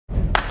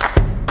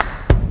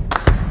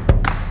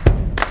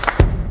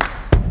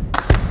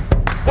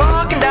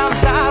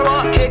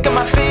kicking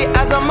my feet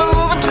as I'm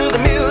moving to the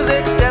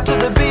music. Step to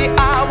the beat,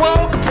 I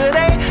woke up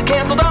today,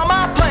 canceled all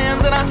my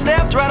plans, and I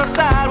stepped right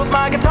outside with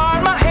my guitar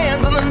in my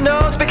hands, and the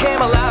notes became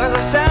loud as the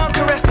sound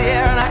caressed the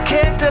air, and I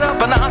kicked it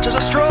up a notch as I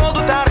strolled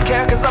without a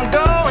care, cause I'm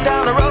going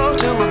down the road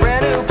to a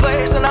brand new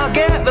place, and I'll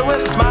get there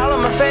with a smile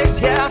on my face.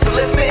 Yeah, so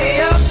lift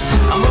me up,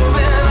 I'm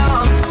moving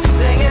on,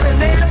 singing and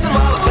dancing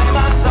while I play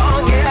my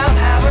song. Yeah, I'm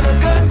having a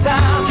good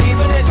time,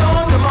 keeping it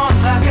going. Come on,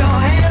 clap your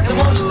hands and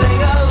won't you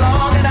sing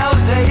along, and now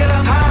let's take it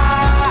up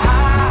high.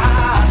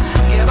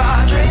 Give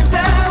our dreams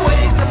their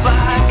wings to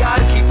fly.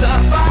 Gotta keep the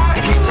fire,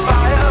 keep the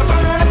fire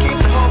burning, keep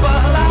the hope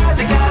alive.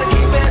 You gotta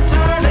keep it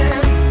turning.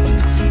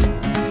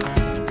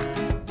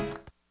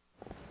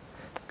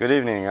 Good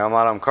evening, I'm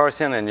Aram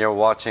Karsian and you're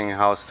watching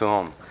House to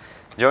Home.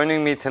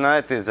 Joining me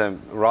tonight is a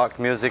rock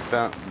music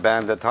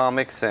band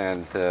ATOMIX,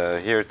 and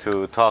here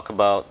to talk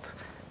about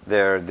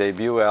their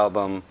debut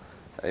album,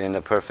 In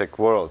a Perfect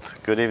World.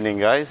 Good evening,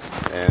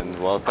 guys,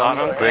 and welcome.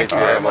 Great to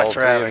have all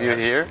three of you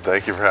here.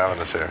 Thank you for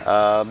having us here.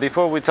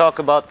 Before we talk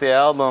about the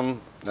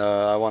album,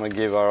 I want to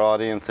give our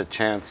audience a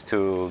chance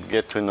to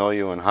get to know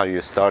you and how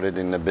you started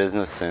in the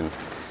business. And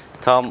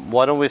Tom,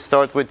 why don't we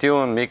start with you,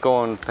 and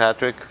Mico and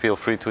Patrick, feel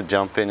free to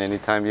jump in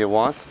anytime you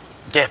want.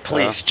 Yeah,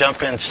 please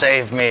jump in,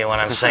 save me when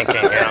I'm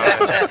sinking. You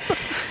know?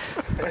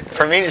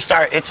 For me to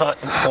start,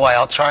 boy,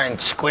 I'll try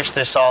and squish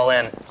this all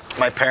in.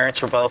 My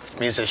parents were both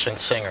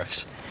musicians,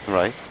 singers.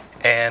 Right.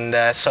 And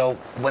so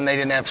when they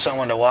didn't have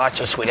someone to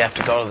watch us, we'd have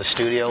to go to the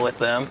studio with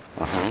them,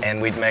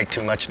 and we'd make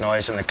too much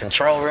noise in the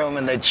control room,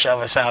 and they'd shove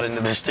us out into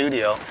the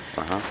studio,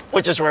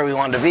 which is where we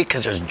wanted to be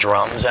because there's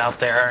drums out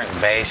there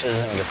and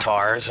basses and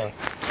guitars. And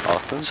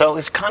awesome. so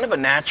it's kind of a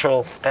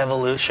natural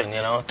evolution,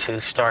 you know,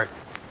 to start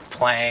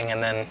playing,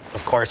 and then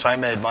of course I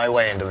made my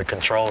way into the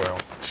control room.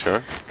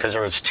 Sure. Because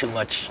there was too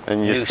much.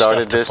 And you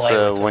started this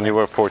when you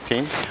were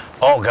 14?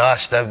 Oh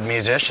gosh, the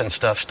musician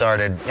stuff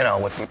started, you know,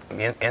 with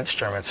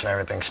instruments and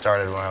everything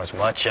started when I was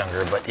much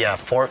younger. But yeah,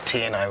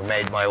 14, I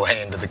made my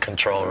way into the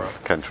control room.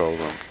 Control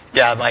room.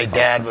 Yeah, my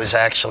dad was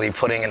actually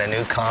putting in a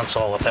new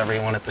console with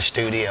everyone at the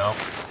studio.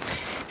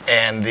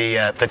 And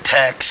the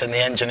techs and the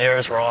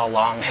engineers were all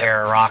long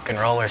hair rock and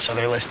rollers, so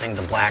they're listening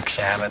to Black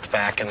Sabbath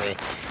back in the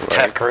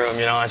tech room.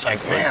 You know, I was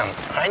like, man,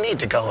 I need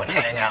to go and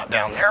hang out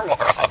down there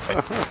more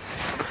often.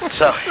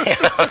 So, you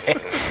know,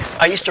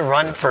 I used to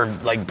run for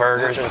like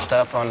burgers and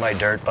stuff on my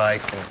dirt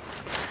bike. And,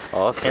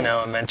 awesome. you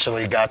know,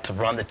 eventually got to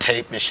run the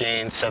tape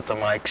machine, set the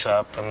mics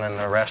up, and then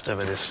the rest of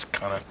it is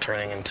kind of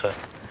turning into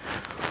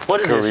what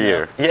it is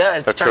now. Yeah,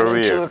 it's turned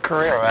into a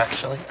career,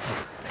 actually.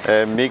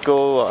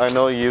 Mico, I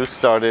know you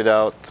started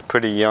out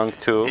pretty young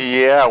too.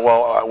 Yeah,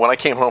 well, when I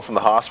came home from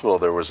the hospital,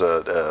 there was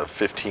a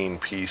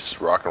 15-piece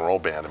rock and roll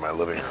band in my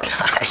living room.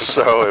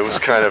 So it was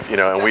kind of, you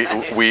know,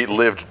 and we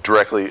lived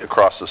directly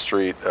across the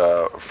street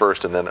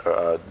first, and then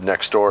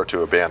next door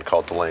to a band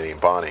called Delaney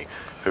and Bonnie,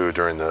 who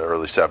during the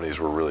early 70s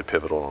were really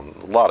pivotal in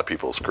a lot of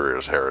people's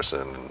careers,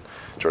 Harrison and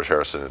George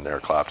Harrison and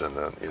Eric Clapton,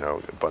 and you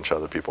know, a bunch of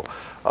other people.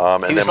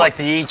 He was like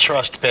the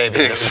E-Trust baby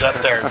that was up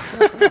there.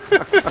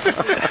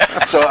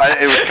 So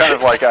it was kind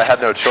of like I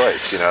had no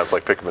choice, you know. It's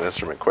like pick up an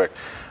instrument quick.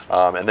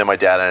 And then my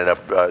dad ended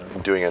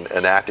up doing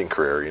an acting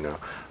career, you know.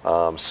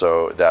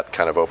 So that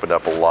kind of opened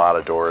up a lot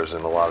of doors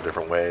in a lot of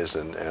different ways,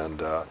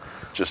 and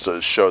just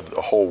showed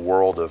a whole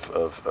world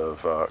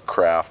of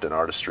craft and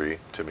artistry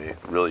to me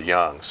really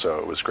young. So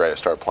it was great. I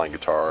started playing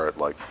guitar at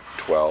like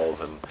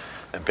 12, and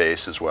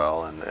bass as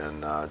well,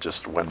 and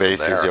just went from there.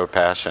 Bass is your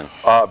passion?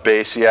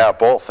 Bass, yeah,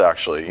 both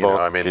actually. You both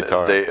know, I mean,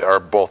 guitar. They are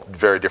both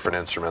very different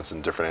instruments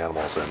and different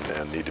animals,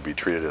 and need to be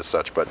treated as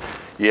such. But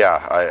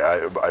yeah,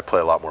 I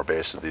play a lot more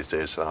bass these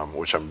days,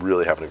 which I'm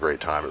really having a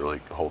great time. It really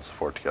holds the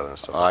fort together and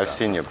stuff. I've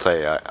seen you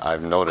play.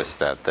 I've noticed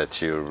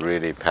that you're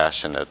really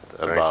passionate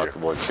about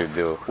what you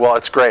do. Well,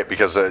 it's great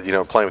because you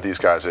know, playing with these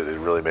guys, it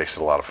really makes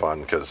it a lot of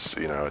fun because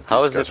you know.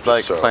 How is it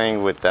like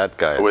playing with that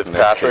guy? With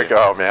Patrick?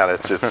 Oh man,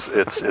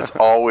 it's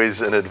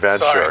always an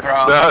adventure. Sorry,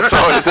 bro. No, it's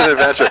always an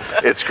adventure.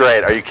 It's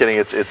great. Are you kidding?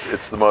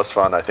 It's the most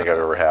fun I think I've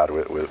ever had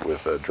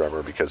with a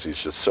drummer, because he's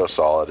just so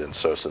solid and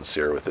so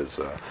sincere with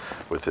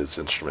his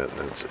instrument,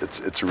 and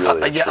it's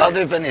really yeah.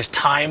 Other than his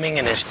timing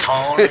and his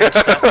tone and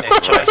stuff and his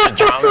choice of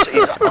drums,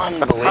 he's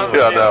unbelievable.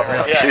 Yeah,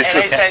 no. Yeah,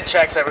 and they send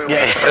checks every week.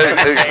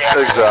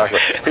 Exactly.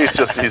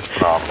 He's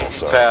phenomenal.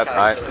 So Pat,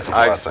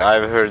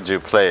 I've heard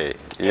you play.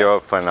 You're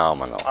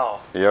phenomenal.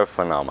 Oh. You're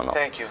phenomenal.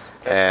 Thank you.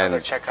 That's another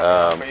check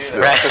for you.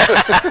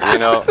 You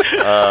know,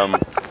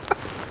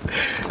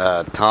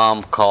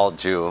 Tom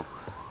called you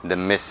the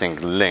missing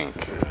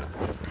link.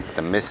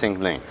 The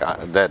missing link.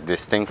 That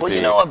distinctly. Well,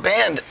 you know, a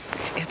band,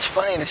 it's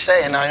funny to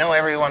say, and I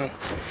know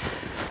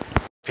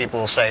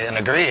people will say and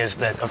agree, is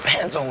that a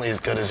band's only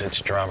as good as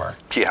its drummer.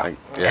 Yeah.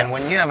 And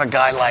when you have a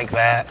guy like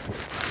that,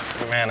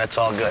 man, it's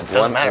all good.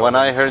 Doesn't matter. When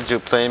I heard you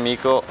play,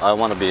 Mico, I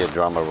want to be a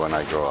drummer when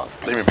I grow up.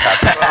 You mean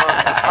Patrick?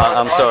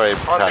 I'm sorry, on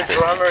Patrick. the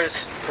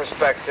drummer's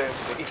perspective,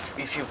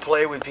 if you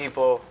play with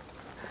people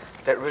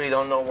that really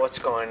don't know what's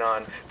going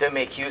on, they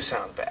make you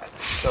sound bad.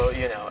 So,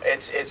 you know,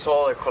 it's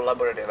all a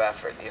collaborative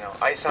effort. You know,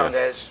 I sound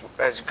as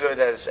good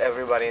as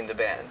everybody in the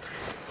band,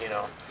 you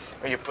know,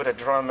 or you put a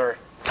drummer.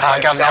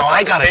 I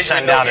gotta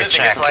send out a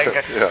check. It's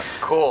like, Yeah.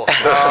 cool.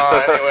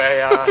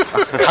 Anyway,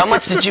 How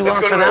much did you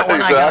want for that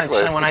one? Exactly. I gotta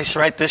send, when I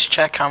write this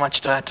check, how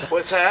much do I have to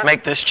what's that?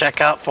 make this check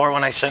out for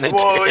when I send it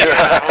Well, to you?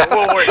 yeah,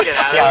 we'll work it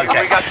out. Yeah,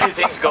 okay. We got a few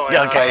things going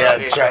on. Okay, yeah,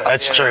 that's right.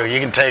 That's you true. know. You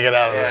can take it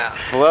out of it.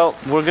 Yeah. Well,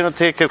 we're gonna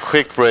take a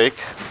quick break.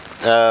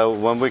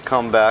 When we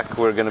come back,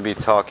 we're gonna be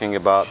talking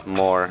about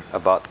more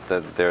about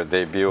their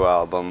debut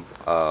album,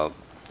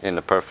 In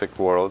the Perfect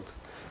World.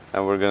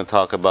 And we're going to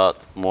talk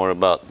more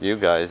about you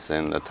guys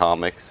and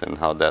ATOMIX and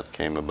how that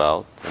came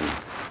about,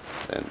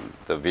 and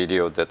the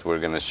video that we're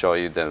going to show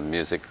you, the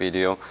music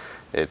video.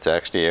 It's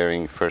actually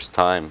airing first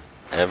time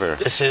ever.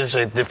 This is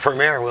the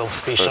premiere. We'll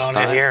be First showing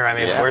time? it here. I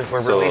mean, Yeah.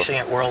 we're So- releasing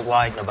it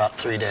worldwide in about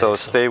 3 days. So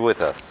stay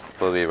with us.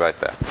 We'll be right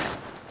back.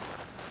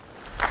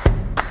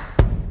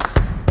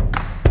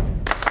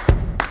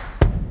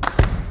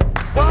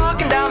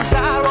 Walking down the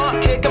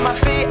sidewalk, kicking my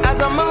feet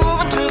as I'm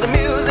moving to the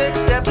music.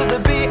 Step to the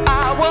beat.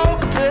 I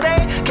woke up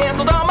today,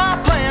 canceled all my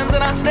plans,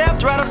 and I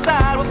stepped right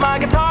outside with my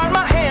guitar in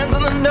my hands,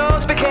 and the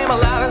notes became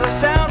loud as the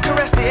sound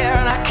caressed the air,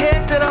 and I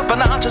kicked it up a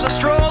notch as I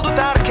strolled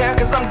without a care,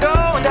 'cause I'm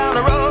going down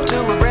the road to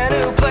a brand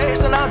new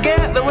place, and I'll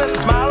get there with a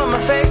smile on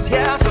my face.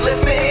 Yeah, so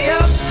lift me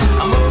up.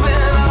 I'm moving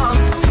on,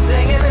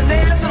 singing and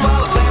dancing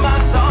while I play my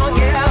song.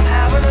 Yeah, I'm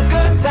having a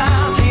good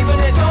time,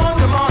 keeping it going.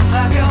 Come on,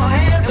 clap your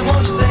hands and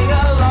won't you sing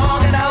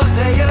along? And now let's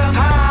take it up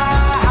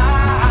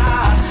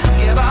high.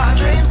 Give our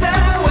dreams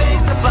their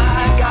wings to fly.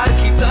 Gotta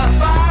keep the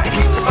fire,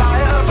 keep the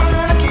fire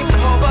burning, keep the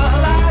hope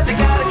alive. You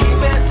gotta keep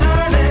it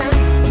turning.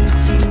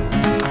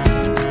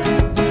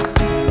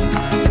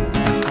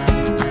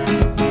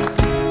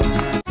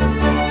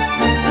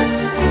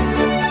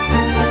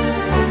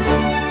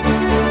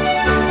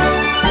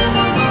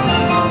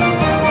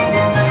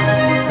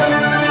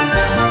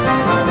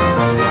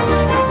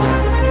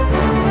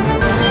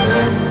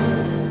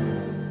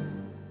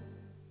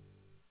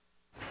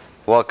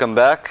 Welcome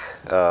back.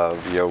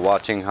 You're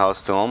watching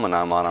House to Home, and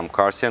I'm Aram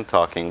Karsian,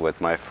 talking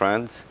with my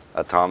friends,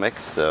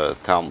 ATOMIX,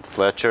 Tom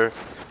Fletcher,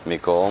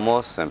 Mico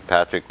Olmos, and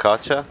Patrick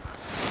Caccia.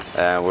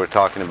 And we're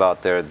talking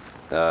about their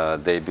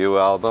debut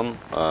album,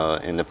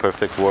 In the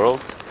Perfect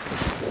World.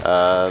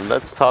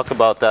 Let's talk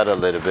about that a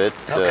little bit,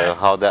 Okay.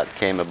 how that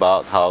came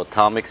about, how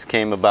ATOMIX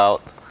came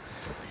about,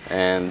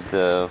 and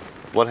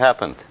what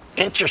happened.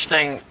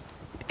 Interesting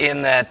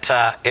in that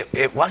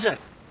it wasn't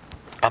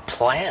a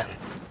plan.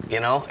 You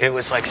know, it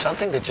was like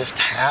something that just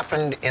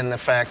happened in the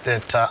fact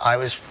that I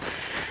was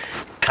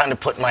kind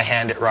of putting my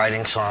hand at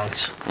writing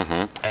songs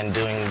and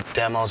doing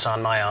demos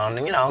on my own,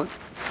 and, you know,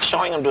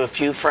 showing them to a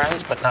few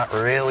friends, but not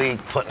really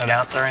putting it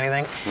out there or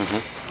anything.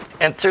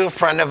 And through a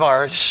friend of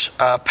ours,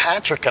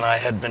 Patrick and I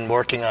had been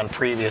working on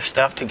previous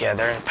stuff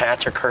together, and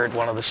Patrick heard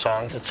one of the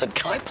songs and said,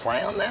 "Can I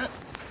play on that?"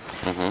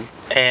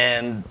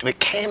 And it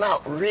came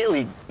out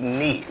really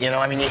neat. You know,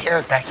 I mean, you hear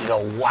it back, you go,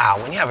 wow.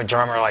 When you have a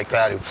drummer like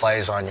that who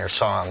plays on your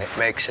song, it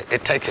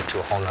takes it to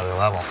a whole nother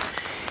level.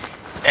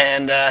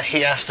 And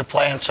he asked to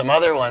play on some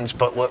other ones,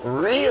 but what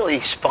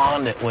really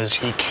spawned it was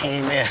he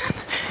came in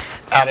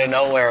out of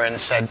nowhere and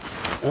said,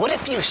 "What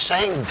if you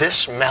sang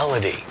this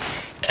melody?"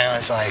 And I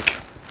was like,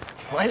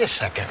 wait a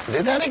second,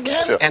 do that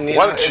again? Yeah. And,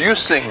 Why don't you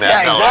sing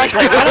that melody? Yeah,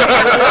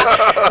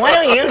 exactly. Why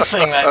don't you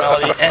sing that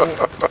melody?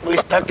 And we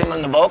stuck him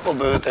in the vocal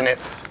booth, and it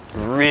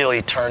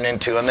really turned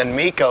into, and then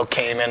Mico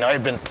came in.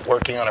 I'd been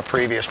working on a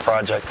previous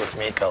project with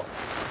Mico.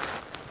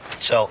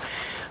 So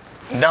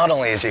not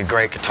only is he a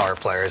great guitar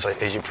player,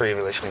 as you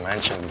previously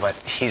mentioned, but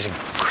he's a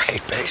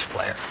great bass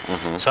player.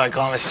 So I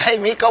called him and said, "Hey,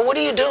 Mico, what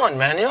are you doing,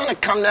 man? You want to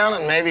come down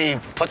and maybe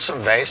put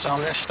some bass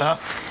on this stuff?"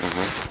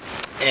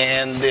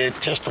 And it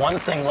just one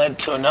thing led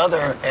to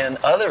another, and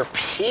other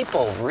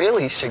people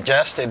really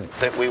suggested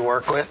that we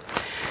work with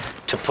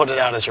to put it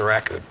out as a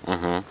record.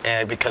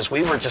 And because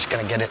we were just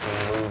going to get it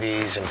in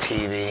movies and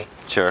TV.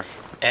 Sure.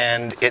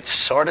 And it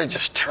sort of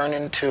just turned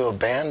into a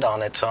band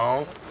on its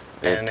own.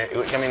 And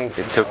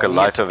it took a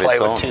life of its play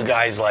own. with two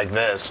guys like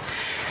this.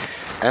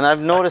 And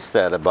I've noticed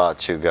that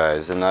about you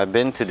guys, and I've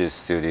been to this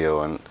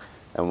studio,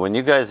 and when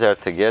you guys are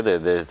together,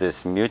 there's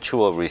this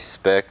mutual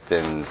respect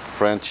and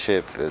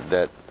friendship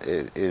that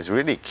is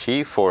really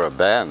key for a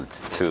band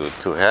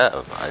to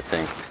have, I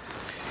think.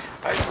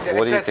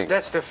 What do you think?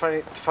 That's the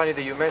funny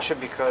that you mentioned,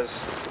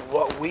 because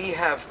what we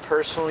have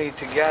personally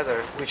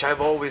together, which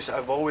I've always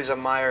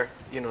admired,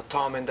 you know,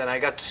 Tom, and then I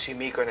got to see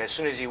Mico, and as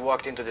soon as he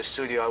walked into the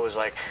studio, I was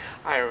like,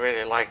 I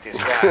really like this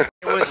guy.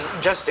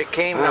 It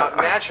came out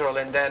natural,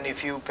 and then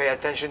if you pay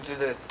attention to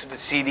the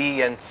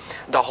CD and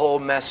the whole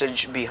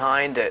message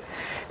behind it,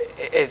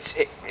 it's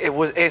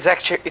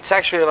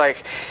actually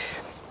like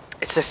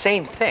it's the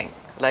same thing.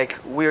 Like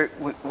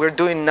we're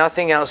doing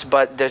nothing else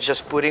but they're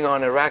just putting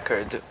on a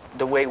record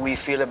the way we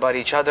feel about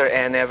each other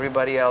and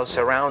everybody else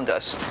around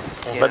us.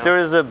 But there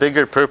is a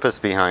bigger purpose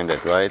behind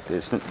it, right?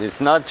 It's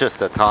not just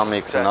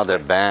ATOMIX, another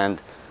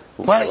band.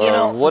 Well, you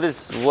know, what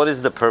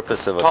is the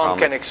purpose of ATOMIX? Tom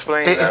can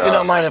explain If that. you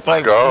don't mind if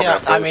I Go, yeah,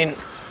 man, I please. mean,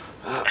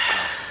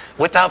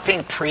 without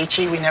being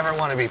preachy, we never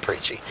want to be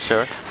preachy.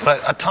 Sure.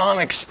 But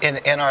ATOMIX,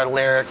 in our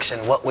lyrics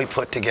and what we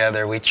put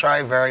together, we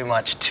try very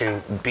much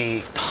to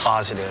be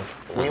positive.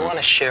 We want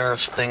to share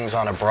things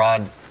on a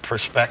broad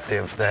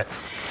perspective that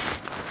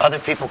other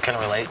people can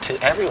relate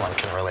to, everyone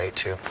can relate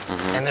to.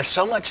 And there's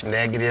so much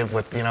negative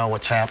with, you know,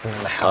 what's happened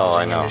in the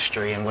housing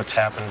industry and what's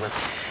happened with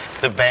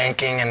the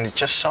banking, and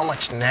just so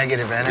much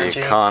negative energy.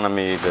 The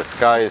economy, the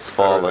sky is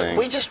falling.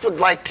 We just would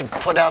like to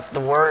put out the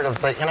word of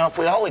that, you know, if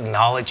we all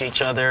acknowledge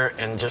each other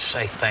and just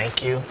say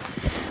thank you,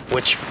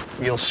 which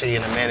you'll see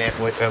in a minute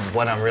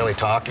what I'm really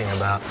talking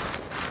about,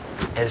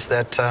 is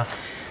that,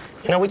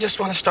 you know, we just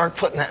want to start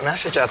putting that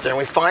message out there. And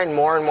we find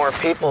more and more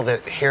people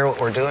that hear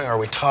what we're doing or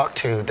we talk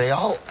to, they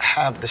all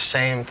have the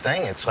same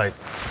thing. It's like,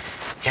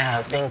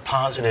 yeah, being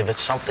positive, it's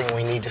something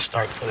we need to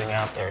start putting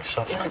out there.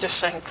 So, you know, just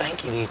saying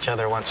thank you to each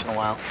other once in a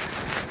while.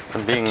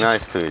 And being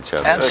nice to each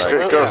other.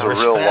 Absolutely. It goes a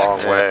real long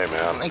Respect. way,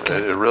 man.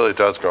 It really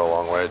does go a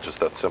long way, just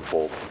that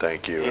simple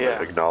thank you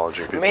and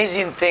acknowledging people.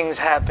 Amazing things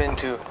happen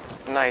to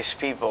nice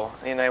people,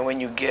 you know, when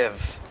you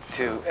give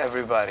to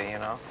everybody, you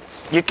know.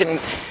 You can,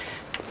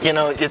 you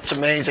know, it's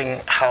amazing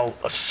how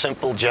a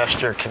simple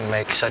gesture can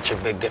make such a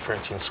big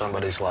difference in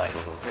somebody's life.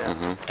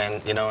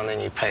 And, you know, and then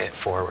you pay it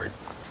forward.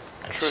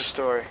 True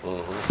story.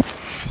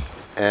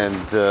 And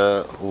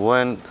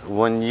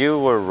when you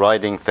were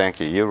writing thank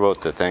you, you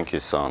wrote the thank you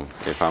song,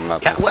 if I'm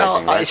not mistaken.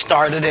 Well, right? I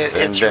started it.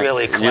 And It's then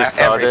really you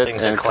started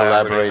everything's a and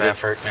collaborative collaborated.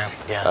 effort now.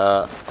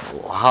 Yeah.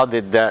 How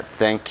did that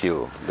thank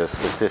you, the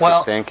specific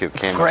thank you,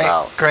 came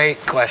about? Great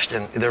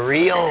question. The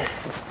real,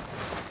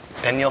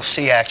 and you'll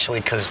see actually,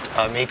 because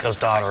Mico's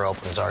daughter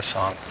opens our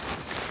song.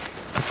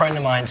 A friend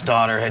of mine's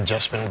daughter had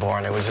just been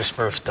born. It was his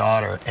first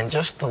daughter. And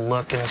just the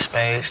look in his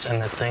face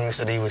and the things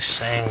that he was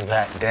saying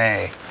that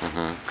day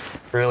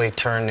really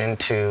turned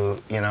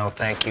into, you know,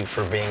 thank you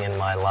for being in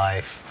my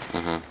life.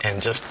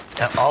 And just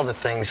all the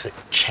things that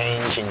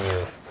change in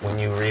you when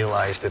you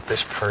realize that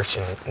this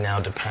person now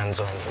depends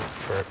on you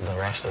for the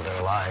rest of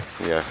their life.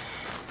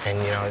 Yes. And,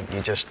 you know,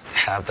 you just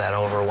have that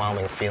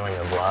overwhelming feeling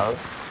of love.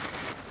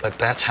 But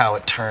that's how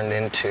it turned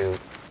into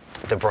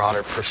the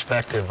broader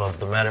perspective of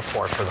the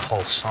metaphor for the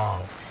whole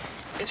song.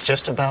 It's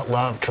just about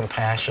love,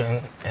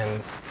 compassion,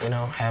 and, you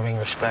know, having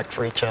respect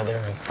for each other.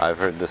 And I've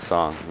heard the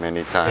song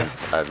many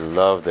times. I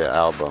love the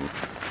album.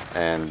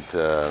 And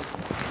the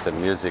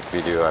music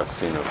video I've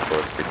seen, of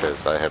course,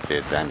 because I have the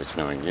advantage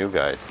knowing you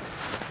guys.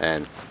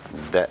 And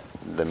that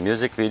the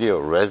music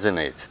video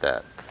resonates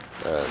that.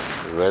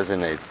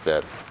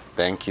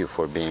 Thank you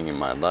for being in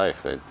my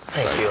life. It's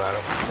Thank you,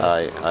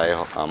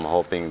 Adam. I'm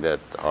hoping that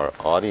our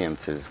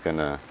audience is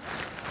gonna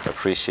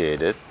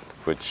appreciate it,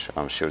 which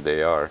I'm sure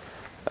they are.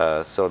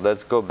 So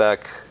let's go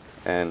back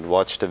and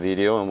watch the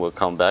video, and we'll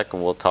come back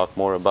and we'll talk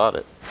more about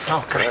it.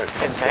 Oh, great.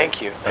 And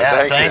thank you.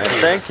 Yeah, thank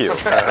you. Thank you.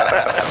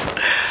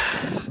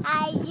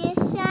 I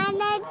just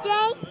wanna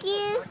thank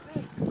you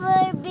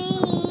for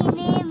being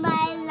in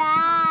my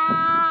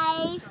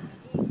life.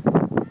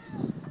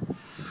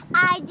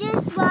 I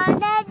just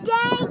wanna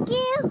thank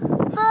you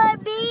for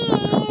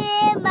being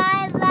in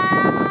my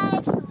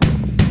life.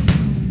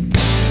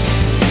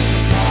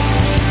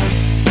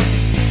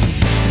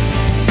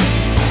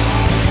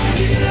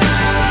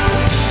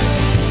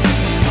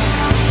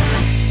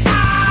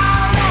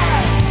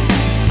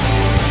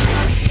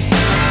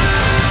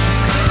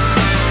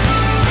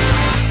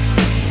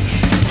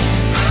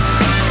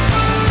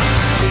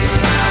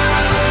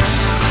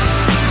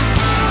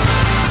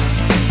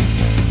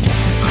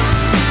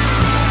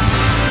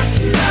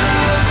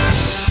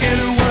 In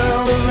a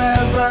world of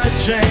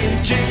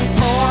ever-changing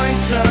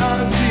points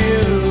of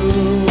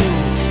view,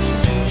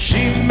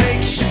 she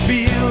makes you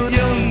feel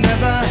you'll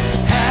never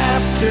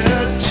have to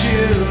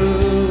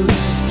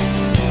choose.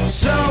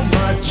 So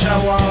much I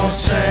won't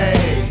say,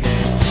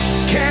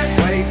 can't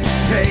wait to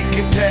take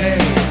a day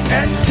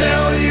and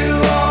tell you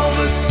all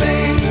the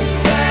things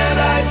that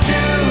I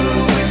do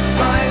with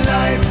my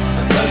life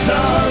because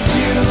of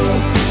you.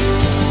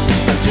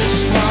 I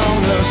just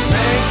wanna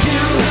thank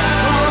you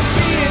for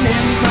being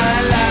in my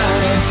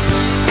life.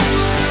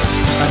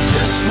 I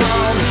just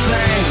wanna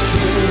thank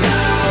you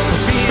for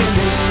being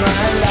in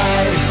my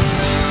life.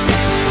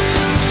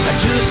 I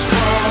just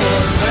wanna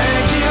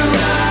thank you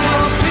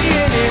for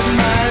being in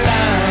my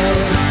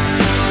life.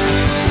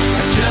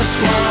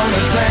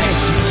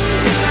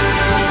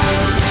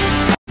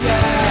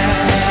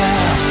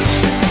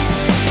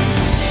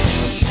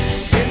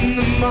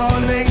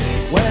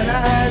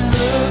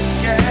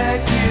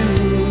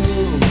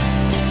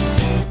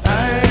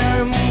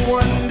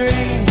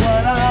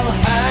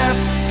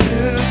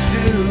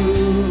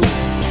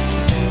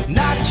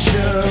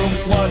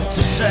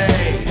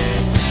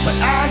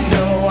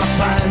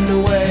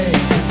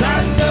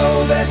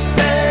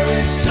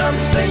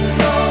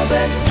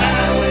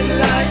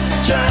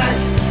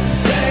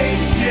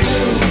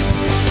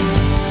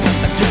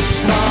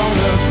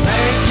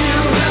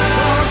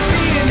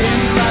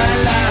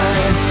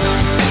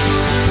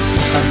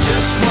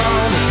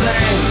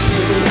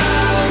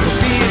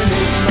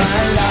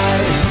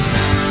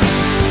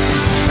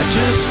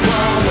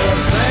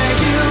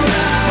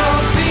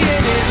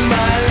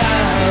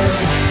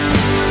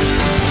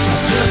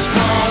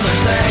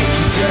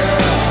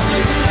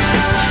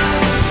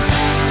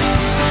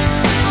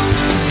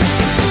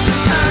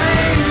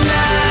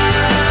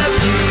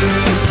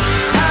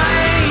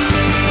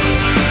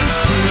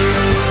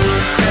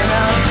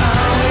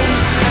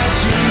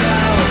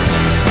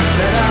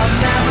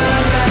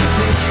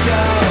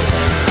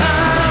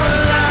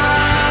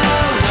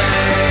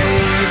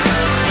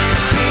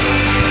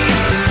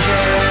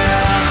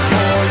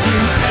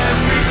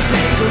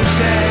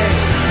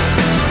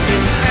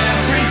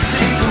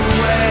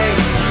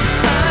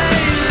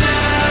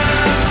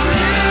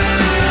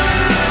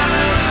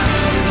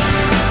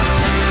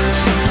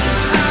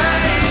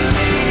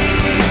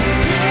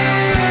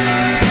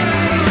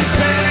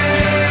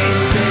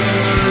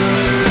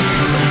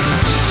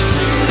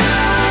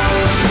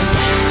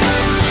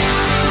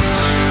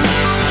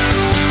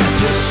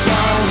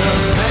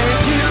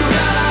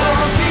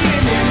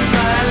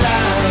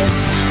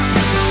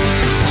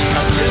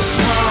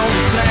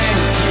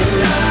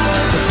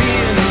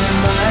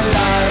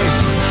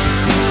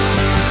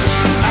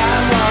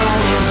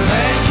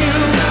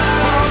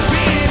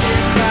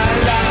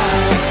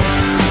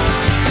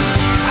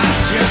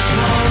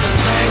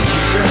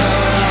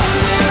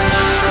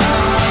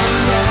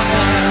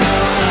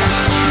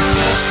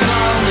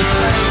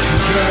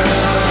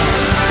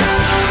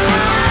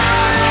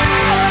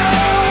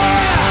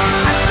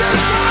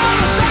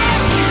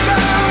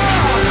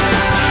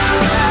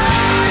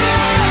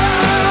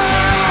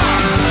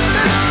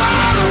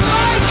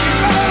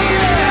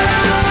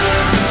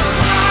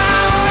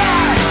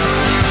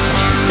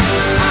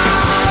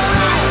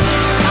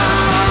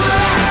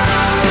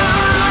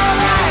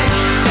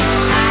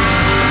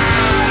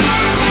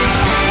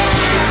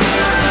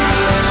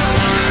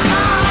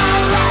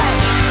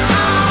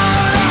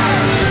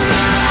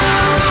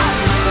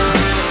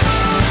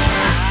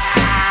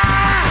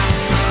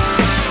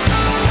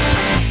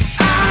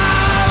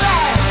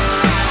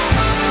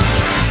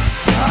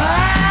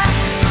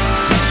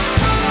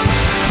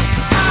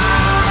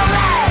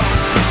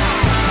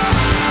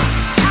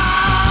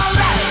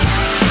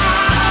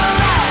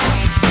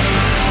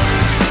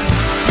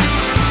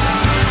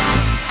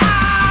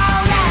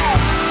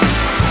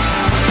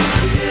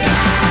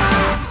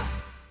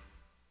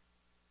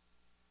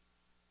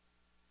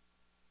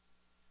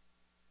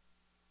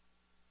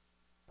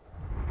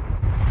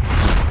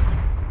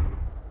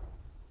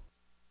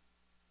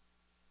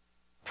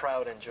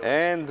 would enjoy.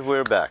 And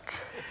we're back,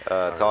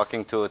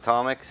 talking to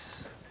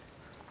ATOMIX,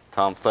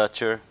 Tom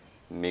Fletcher,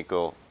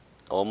 Mico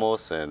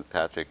Olmos, and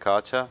Patrick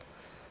Caccia.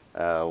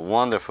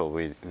 Wonderful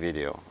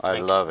video. I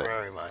love it. Thank you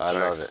very much. I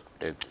love it.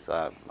 It's.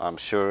 I'm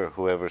sure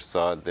whoever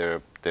saw it,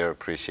 they're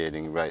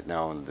appreciating right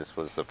now, and this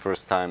was the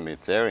first time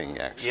it's airing,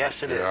 actually.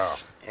 Yes, it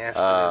is. Yes,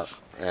 it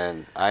is.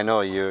 And I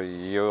know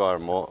you are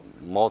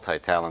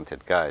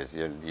multi-talented guys.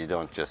 You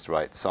don't just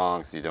write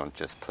songs. You don't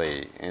just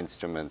play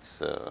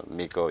instruments.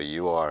 Mico,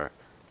 you are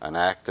an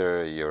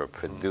actor. You're a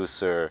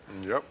producer.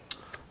 Yep.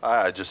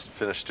 I just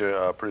finished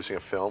producing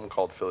a film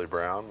called Philly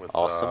Brown with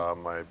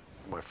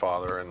my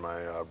father and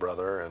my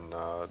brother and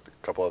a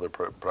couple other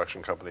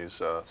production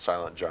companies,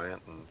 Silent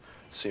Giant and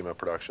SEMA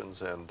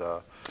Productions,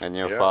 and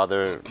your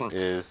father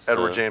is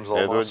Edward James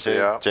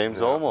Olmos. James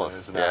Olmos.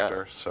 He's an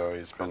actor, so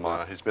he's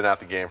been at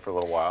the game for a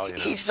little while. You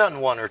know. He's done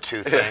one or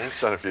two things.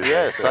 He's done a few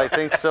Yes, things. I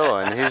think so.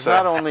 And he's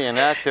not only an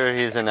actor;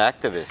 he's an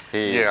activist.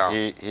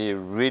 He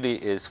really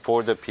is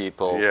for the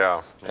people.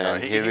 Yeah,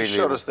 and he really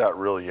showed us that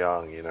real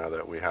young. You know,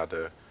 that we had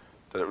to.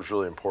 That it was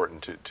really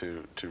important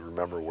to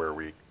remember where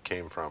we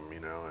came from,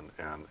 you know,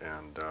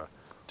 and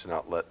to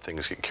not let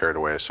things get carried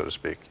away, so to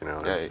speak, you know.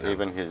 Yeah,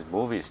 even his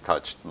movies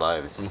touched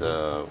lives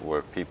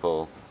where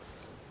people,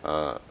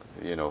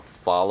 you know,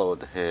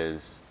 followed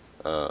his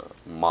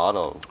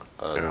model,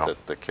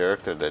 the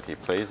character that he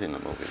plays in the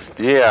movies.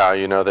 Yeah,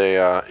 you know,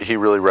 he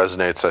really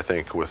resonates, I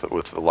think,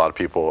 with a lot of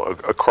people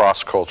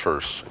across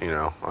cultures, you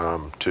know,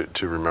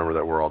 to remember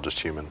that we're all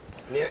just human.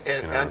 Yeah,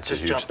 and You know, I'll it's a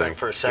just huge jump in thing.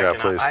 for a second.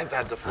 Yeah, please.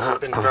 I've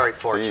been very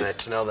fortunate Please.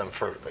 to know them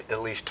for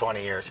at least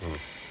 20 years.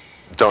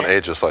 Don't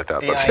age us like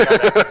that. Yeah, But I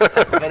know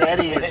that. But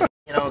Eddie is,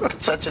 you know,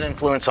 such an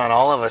influence on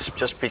all of us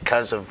just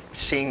because of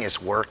seeing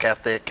his work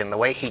ethic and the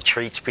way he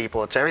treats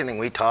people. It's everything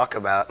we talk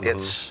about.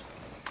 It's,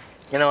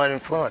 you know, it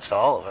influenced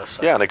all of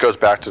us. Yeah, and it goes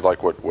back to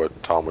like what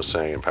Tom was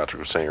saying and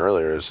Patrick was saying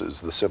earlier is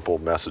the simple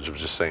message of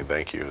just saying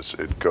thank you.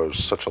 It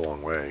goes such a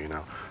long way, you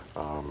know,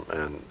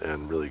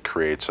 and really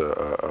creates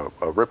a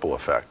ripple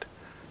effect,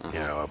 you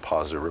know, a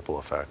positive ripple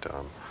effect.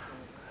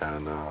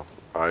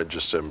 I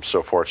just am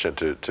so fortunate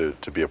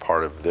to be a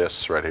part of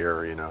this right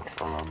here, you know,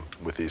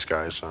 with these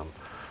guys,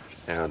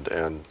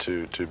 and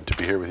to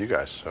be here with you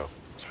guys. So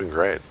it's been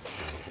great.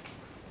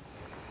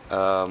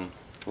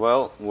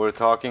 Well, we're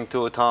talking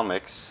to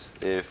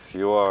ATOMIX. If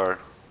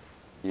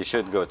you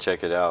should go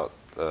check it out.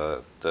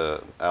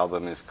 The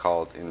album is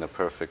called In the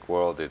Perfect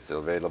World. It's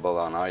available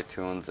on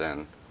iTunes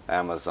and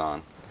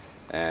Amazon,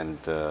 and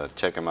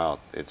check them out.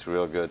 It's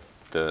real good.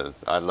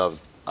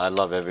 I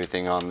love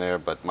everything on there,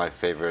 but my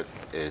favorite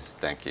is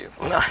Thank You.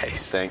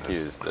 Nice. Thank You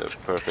is the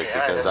perfect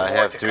Yeah, because there's I more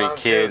have to 3 come,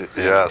 too. kids.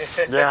 Yes.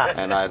 Yeah.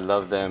 And I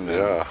love them.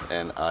 Yeah.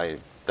 And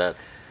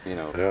that's, you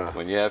know, Yeah.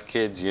 when you have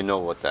kids, you know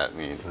what that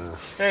means. You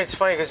know, it's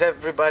funny because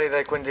everybody,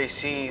 like, when they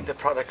see the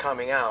product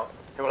coming out,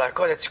 they were like,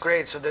 "Oh, that's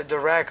great." So the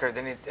record,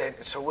 and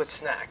so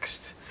what's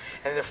next?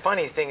 And the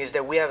funny thing is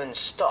that we haven't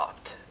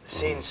stopped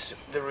since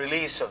the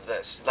release of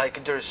this.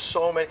 Like, there's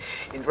so many,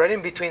 right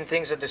in between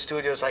things at the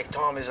studios. Like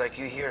Tom is like,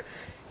 you hear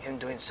him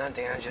doing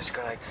something, and I just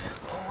go like,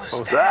 "What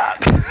was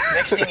that?"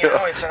 Next thing you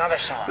know, it's another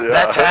song.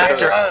 That's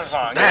There's after. another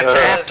song. That's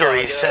There's another after song, he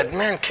you know? said,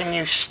 "Man, can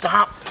you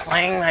stop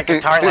playing that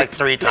guitar like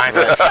 3 times?"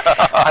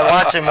 I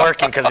watch him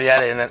working because he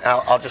had it, and then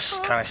I'll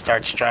just kind of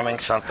start strumming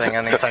something,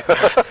 and he's like,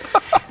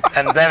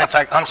 and then it's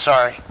like, "I'm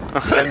sorry,"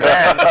 and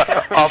then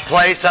I'll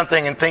play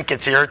something and think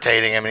it's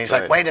irritating him, and he's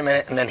like, "Wait a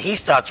minute," and then he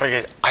stops.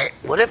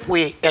 What if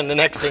we? And the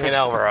next thing you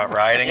know, we're out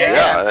riding again.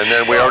 Yeah, and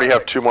then we already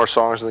have 2 more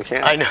songs in the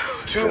can. I know.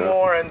 2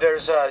 more, and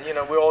there's you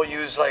know, we all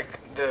use like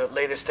the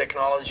latest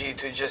technology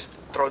to just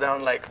throw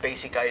down like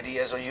basic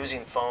ideas or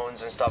using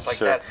phones and stuff like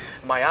Sure. that.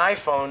 My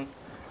iPhone,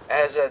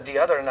 as the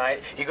other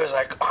night, he goes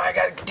like, "Oh, I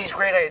got this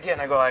great idea,"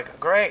 and I go like,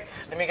 "Great,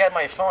 let me get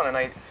my phone," and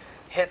I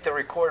hit the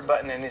record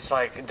button, and it's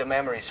like the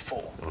memory's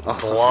full.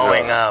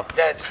 Blowing up.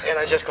 And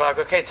I just go like,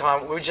 "Okay,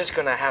 Tom, we're just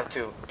gonna have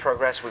to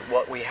progress with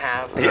what we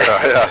have."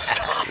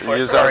 Stop for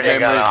Use it. our Already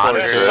got memory on for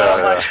it. There's sure.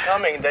 so much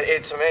coming that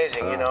it's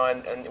amazing, you know,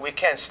 and we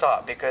can't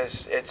stop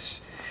because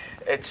it's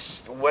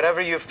whatever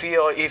you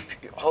feel. If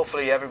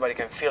hopefully everybody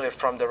can feel it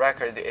from the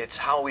record, it's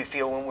how we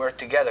feel when we're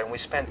together, and we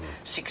spend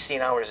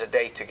 16 hours a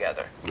day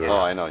together. Oh,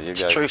 I know. You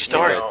guys. true you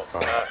story.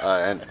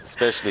 guys- and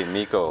especially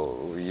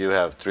Mico, you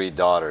have 3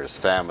 daughters,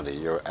 family.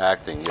 You're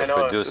acting, I you're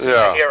know, producing,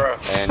 Yeah. hero.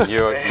 and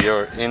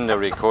you're in the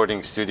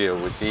recording studio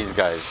with these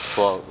guys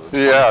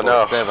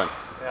 24/7.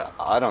 Yeah.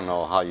 I don't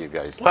know how you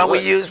guys Well, do we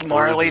it. use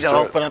Marley to just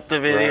do it. open up the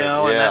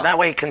video, Right, and yeah. that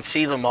way you can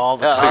see them all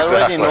the Yeah, I time.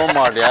 already know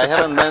Marley. I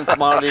haven't met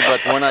Marley, but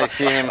when I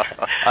see him,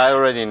 I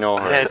already know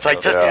her. Yeah, it's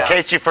like, just in Yeah.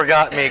 case you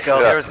forgot, Mico,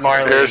 here's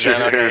Marley Here's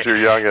again. Okay. your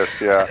youngest,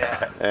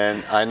 yeah.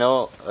 And I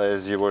know,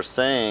 as you were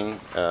saying,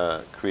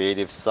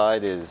 creative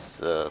side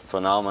is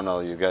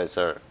phenomenal. You guys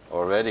are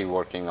already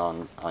working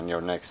on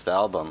your next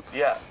album,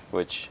 Yeah.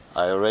 which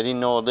I already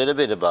know a little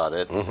bit about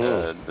it.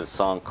 The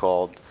song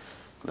called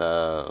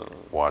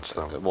Watch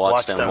them.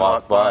 Watch Them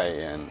Walk By,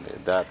 and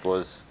that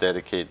was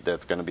dedicated.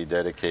 That's going to be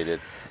dedicated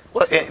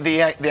Well,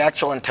 the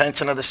actual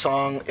intention of the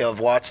song of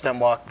 "Watch Them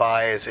Walk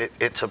By" is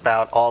it's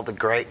about all the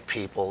great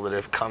people that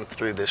have come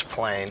through this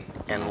plane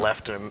and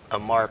left a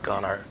mark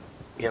on our,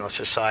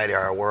 society,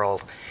 our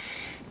world.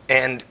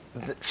 And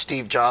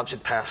Steve Jobs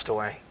had passed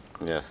away.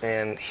 Yes.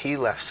 And he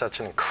left such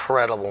an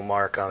incredible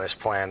mark on this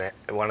planet.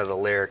 One of the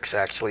lyrics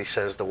actually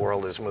says the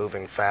world is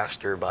moving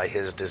faster by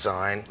his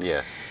design.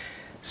 Yes.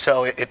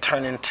 So it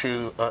turned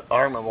into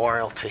our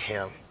memorial to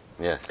him.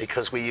 Yes.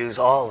 Because we use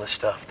all the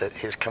stuff that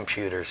his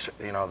computers,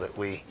 that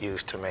we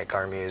use to make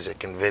our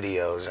music and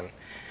videos and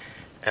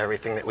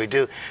everything that we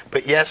do.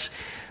 But yes,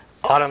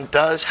 Autumn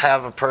does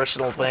have a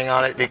personal thing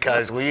on it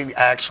because we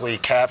actually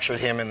captured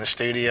him in the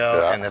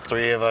studio and the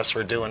three of us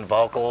were doing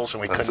vocals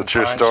and we couldn't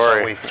punch,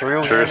 so we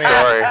threw him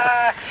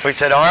in. We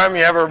said, Aram,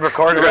 you ever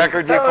record a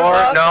record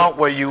before? No?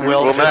 Well, you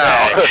will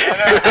today.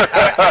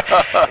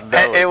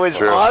 It was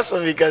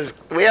awesome because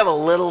we have a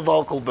little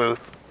vocal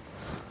booth.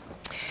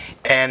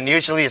 And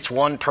usually it's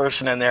one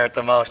person in there at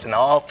the most, and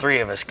all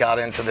three of us got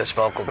into this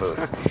vocal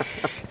booth.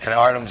 And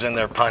Artem's in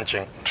there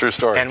punching. True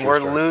story. And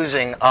we're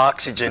losing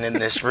oxygen in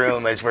this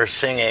room as we're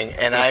singing.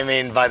 And I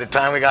mean, by the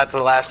time we got to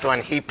the last one,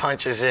 he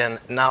punches in,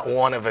 not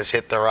one of us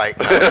hit the right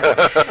note.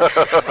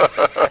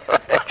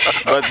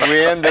 But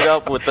we ended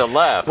up with a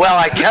laugh. Well,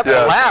 I kept the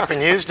laugh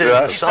and used it in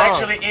the It's song.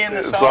 actually in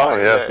the song.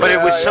 Yes. But it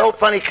was so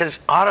funny because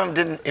Autumn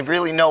didn't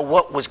really know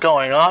what was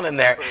going on in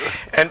there.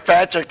 And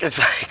Patrick is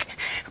like,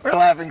 we're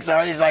laughing so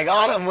hard. He's like,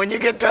 Autumn, when you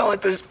get done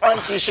with this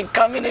punch, you should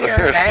come in here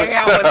and hang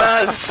out with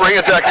us. Bring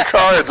a deck of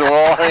cards and we'll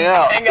all hang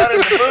out. Hang out in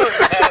the booth,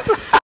 man.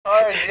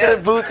 Cards,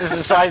 The booth is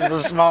the size of a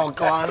small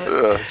closet.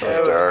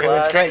 It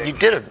was great. You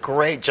did a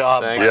great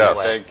job. Thank by you. the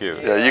way. Thank you.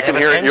 Yeah, you can And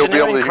hear it. You'll be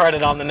able engineering to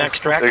credit on the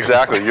next record.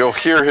 Exactly. You'll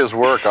hear his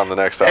work on the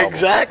next album.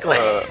 Exactly.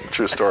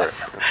 True story.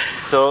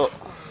 So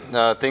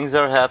things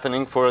are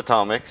happening for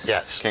ATOMIX.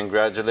 Yes.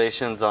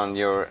 Congratulations on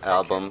your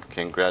album.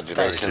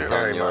 Congratulations Thank you. on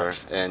Very your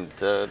much. and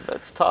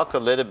let's talk a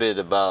little bit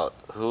about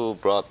who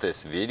brought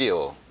this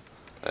video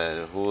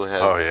and who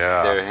has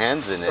their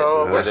hands in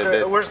So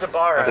it. where's the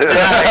bar at?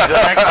 Yeah,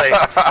 exactly.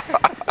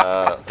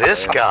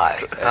 This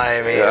guy.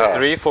 I mean,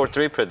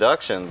 343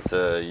 Productions.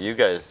 You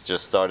guys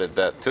just started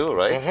that too,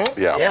 right?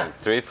 Yeah. yeah.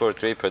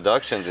 343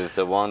 Productions is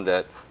the one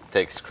that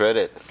takes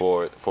credit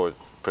for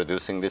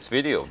producing this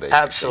video, basically.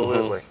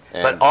 Absolutely.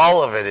 But And-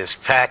 all of it is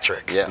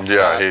Patrick. Yeah.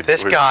 Yeah.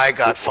 This guy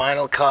got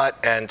Final Cut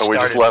and we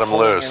started just let him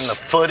pulling loose. in the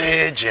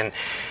footage and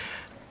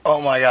oh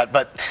my God!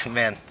 But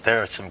man,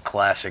 there are some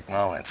classic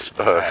moments.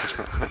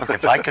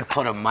 If I could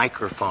put a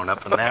microphone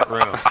up in that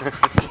room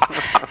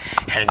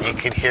and you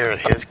could hear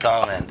his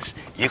comments,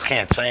 you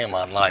can't say them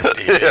on live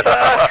TV.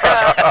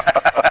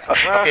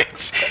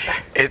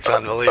 It's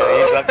unbelievable.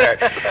 He's up there.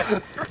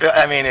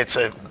 I mean, it's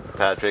a.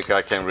 Patrick,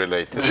 I can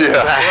relate to that. Yeah.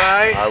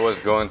 Right? I was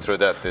going through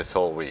that this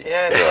whole week.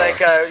 Yeah, it's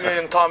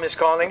like Tom is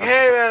calling,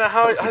 hey man,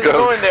 how's it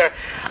going there?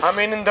 I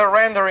mean, in the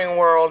rendering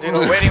world,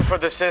 waiting for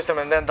the system,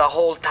 and then the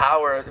whole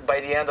tower, by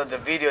the end of the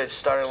video, it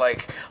started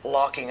like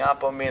locking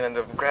up on me and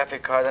the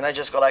graphic card, and I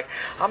just go like,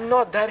 I'm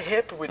not that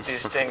hip with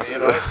these things,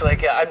 It's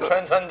like, I'm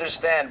trying to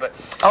understand, but...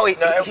 Oh,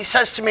 he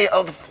says to me,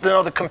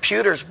 the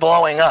computer's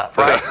blowing up,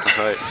 right?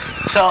 Right.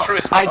 So True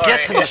I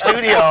get to the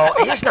studio,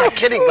 he's not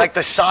kidding, like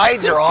the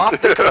sides are off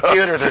the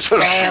computer, there's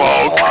fans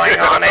blowing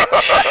on it.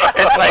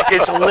 It's like,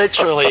 it's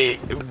literally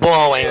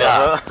blowing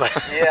up.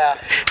 Yeah,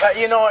 but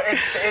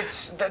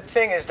it's the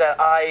thing is that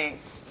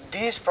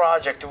this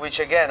project, which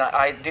again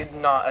I did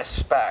not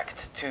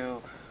expect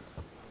to,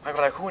 I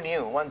go like, who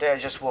knew? One day I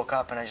just woke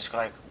up and I just go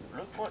like,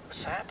 look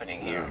what's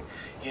happening here,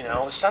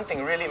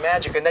 something really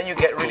magic, and then you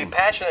get really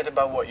passionate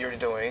about what you're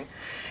doing,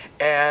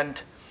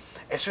 and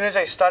as soon as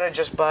I started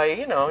just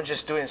by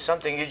just doing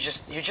something, you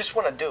just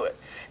want to do it.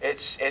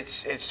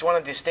 It's one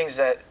of these things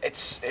that it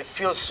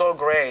feels so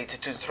great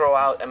to throw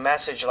out a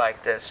message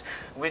like this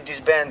with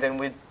this band and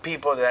with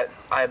people that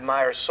I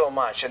admire so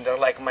much, and they're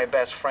like my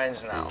best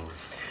friends now.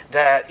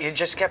 That you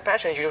just get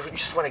passionate. You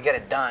just want to get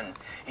it done.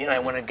 I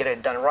want to get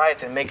it done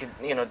right and make it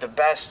the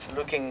best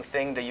looking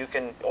thing that you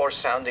can, or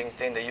sounding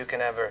thing that you can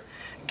ever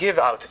give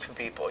out to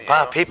people.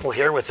 Wow, people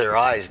hear with their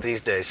eyes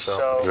these days,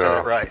 so said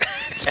it right.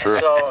 True.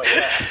 So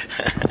yeah.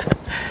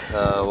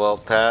 Well,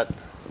 Pat,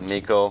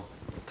 Mico,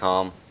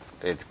 Tom,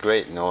 it's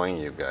great knowing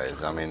you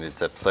guys. I mean,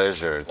 it's a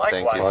pleasure.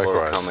 Thank you for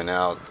Likewise. coming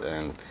out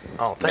and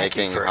Thank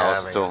you making for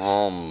House having to us.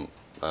 Home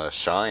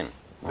shine,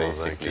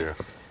 basically. Thank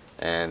you.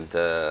 And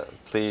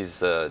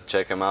please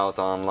check them out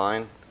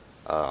online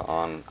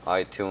on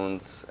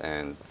iTunes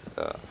and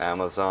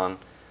Amazon.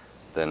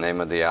 The name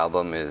of the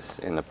album is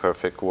In a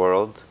Perfect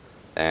World,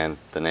 and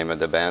the name of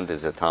the band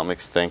is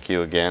ATOMIX. Thank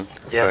you again.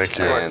 Yes, Thank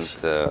you. of And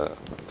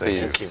course.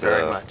 please Thank you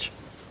very much.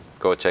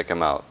 go check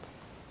them out.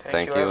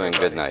 Thank you and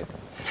good everybody. night.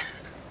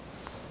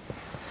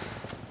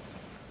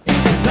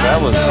 That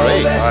was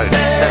great.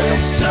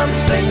 There's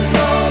something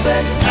more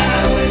that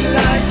I would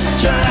like to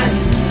try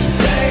to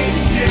say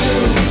to you.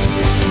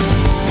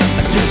 I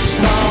just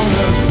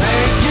wanna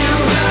thank you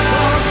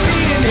for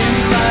being in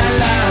my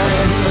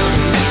life.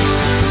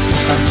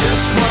 I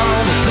just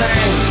wanna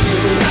thank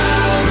you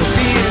for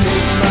being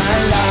in my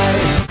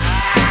life.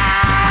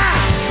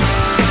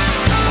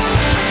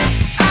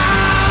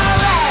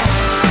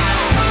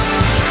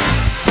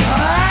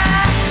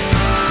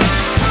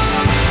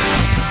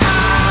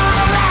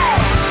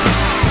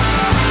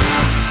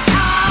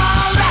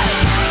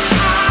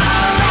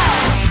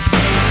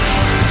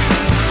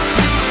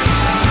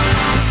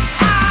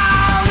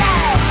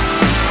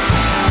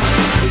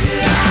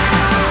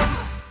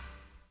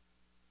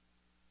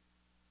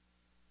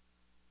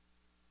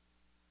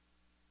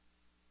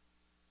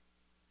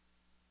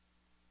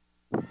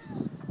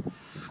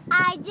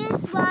 I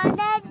just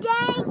wanna